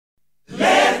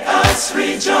us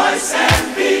rejoice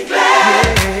and be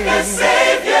glad. The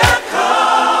Savior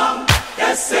come,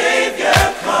 the Savior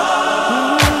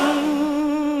come.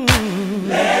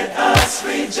 Let us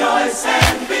rejoice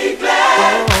and be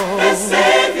glad. The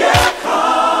Savior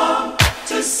come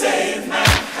to save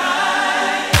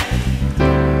mankind.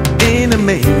 In a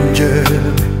manger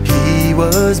he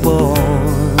was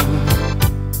born.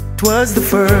 'Twas the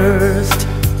first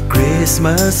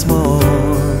Christmas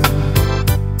morn.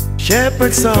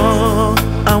 Shepherds saw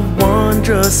a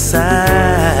wondrous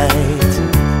sight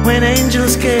when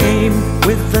angels came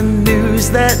with the news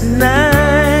that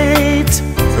night.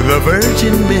 The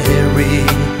Virgin Mary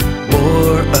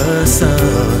bore a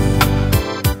son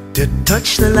to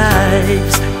touch the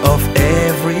lives of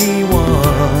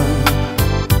everyone.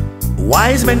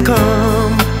 Wise men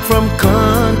come from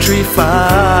country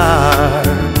far,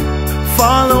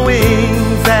 following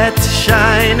that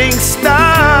shining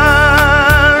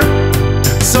star.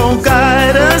 So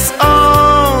guide us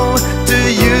all to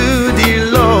you, dear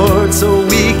Lord, so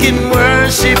we can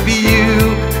worship you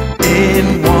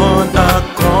in one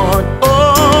accord.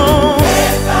 Oh,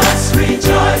 let us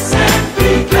rejoice and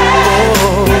be glad.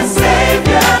 Oh, the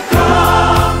Savior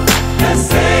come, the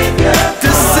Savior come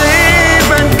to save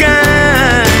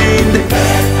mankind.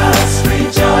 Let us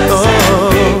rejoice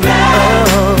and be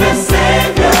glad. The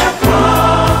Savior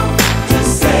come to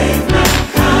save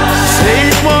mankind. Say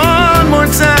it one more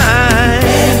time.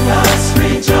 Let us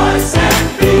rejoice and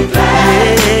be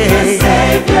glad. The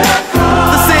Savior come,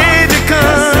 The Savior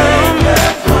come,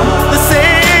 the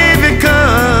Savior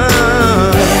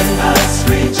come. let us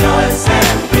rejoice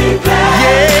and be glad.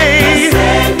 Yay, The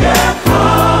Savior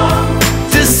come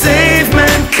to save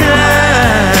mankind.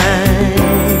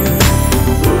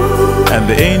 And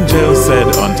the angel said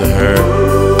unto her,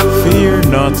 Fear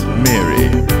not, Mary,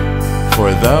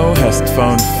 for thou hast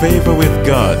found favor with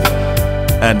God.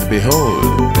 And behold,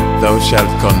 thou shalt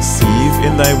conceive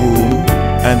in thy womb,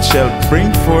 and shalt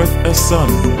bring forth a son,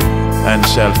 and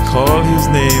shalt call his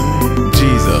name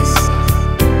Jesus.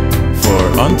 For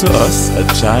unto us a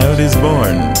child is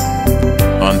born,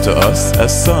 unto us a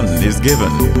son is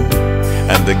given,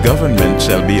 and the government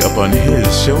shall be upon his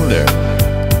shoulder.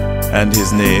 And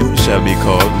his name shall be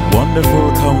called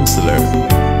Wonderful Counselor,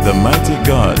 the Mighty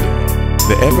God,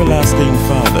 the Everlasting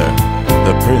Father,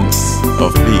 the Prince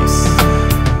of Peace.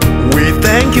 We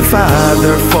thank you,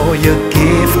 Father, for your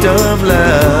gift of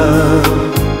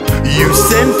love you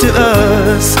sent to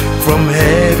us from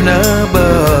heaven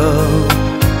above.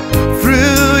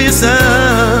 Through your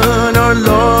Son, our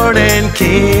Lord and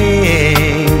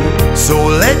King. So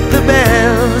let the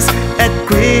bells at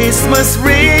Christmas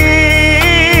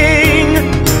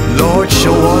ring. Lord,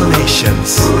 show all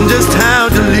nations just how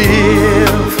to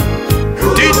live.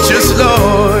 Teach us,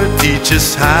 Lord, teach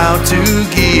us how to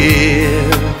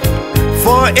give.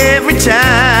 For every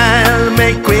child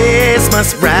make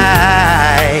Christmas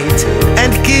bright,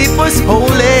 and keep us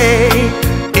holy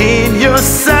in your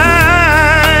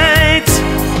sight.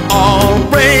 All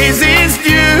praise is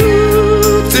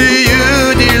due to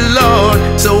you, dear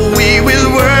Lord, so we will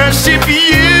worship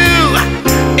you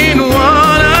in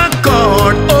one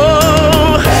accord.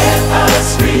 Oh, let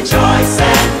us rejoice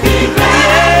and be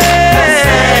glad. The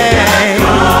Savior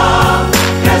come,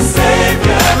 the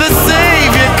Savior the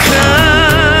Savior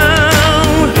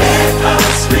come. let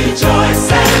us rejoice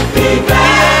and be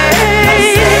glad. The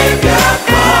Savior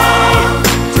come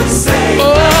to save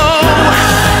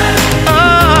mankind.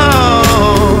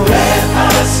 Oh, Let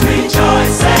us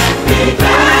rejoice and be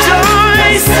glad.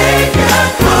 rejoice. The Savior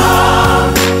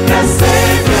come, the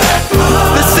Savior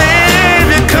come. The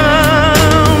Savior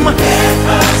come. Let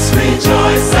us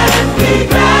rejoice and be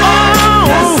glad.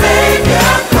 The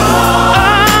Savior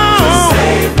come to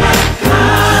save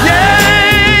mankind.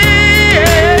 Yay!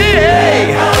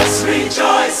 Let us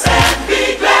rejoice and be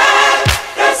glad.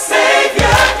 The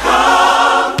Savior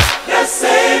come, the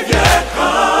Savior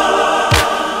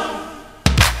come.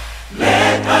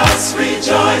 Let us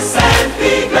rejoice